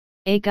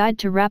A guide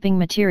to wrapping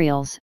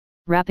materials,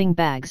 wrapping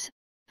bags,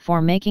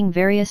 for making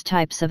various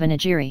types of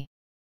onigiri.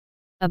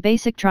 A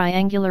basic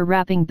triangular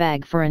wrapping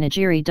bag for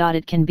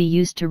onigiri.It can be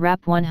used to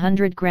wrap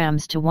 100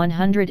 grams to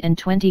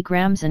 120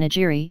 grams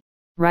onigiri,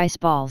 rice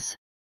balls.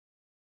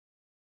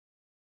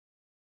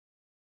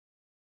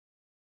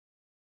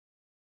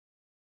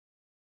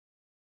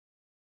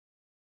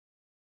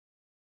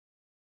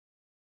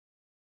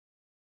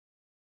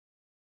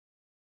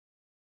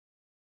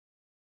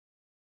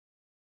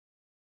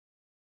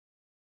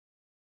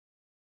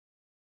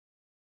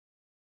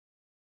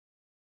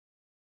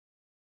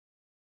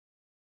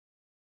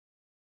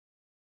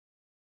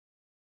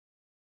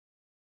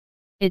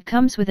 It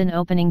comes with an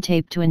opening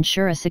tape to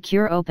ensure a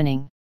secure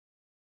opening.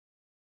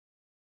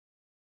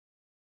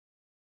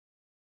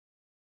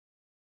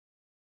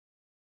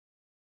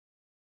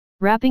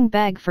 Wrapping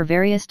bag for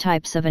various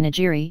types of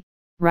onigiri,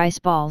 rice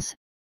balls,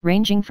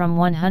 ranging from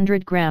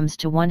 100 grams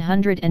to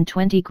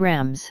 120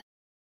 grams.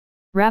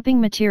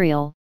 Wrapping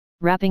material,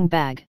 wrapping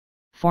bag,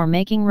 for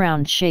making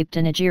round-shaped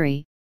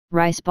onigiri,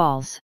 rice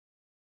balls.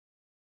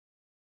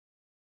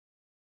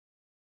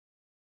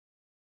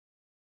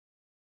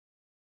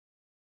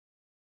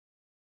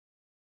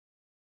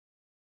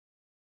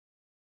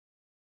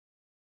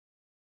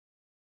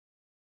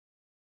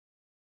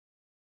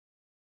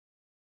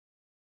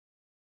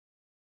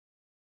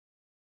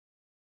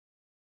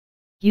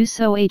 Use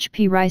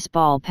OHP rice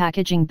ball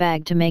packaging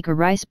bag to make a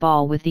rice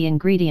ball with the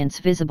ingredients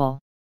visible.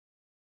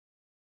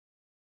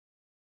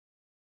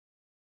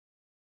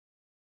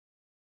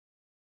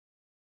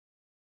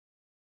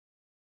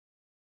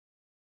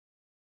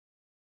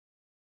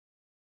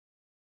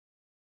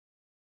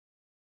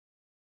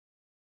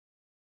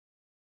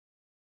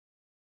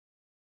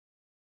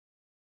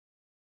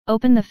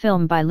 Open the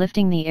film by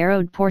lifting the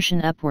arrowed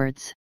portion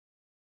upwards.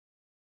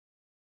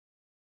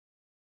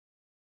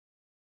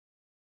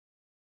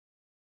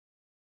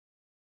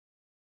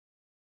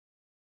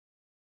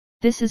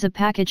 This is a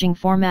packaging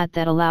format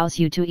that allows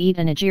you to eat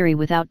onigiri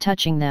without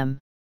touching them.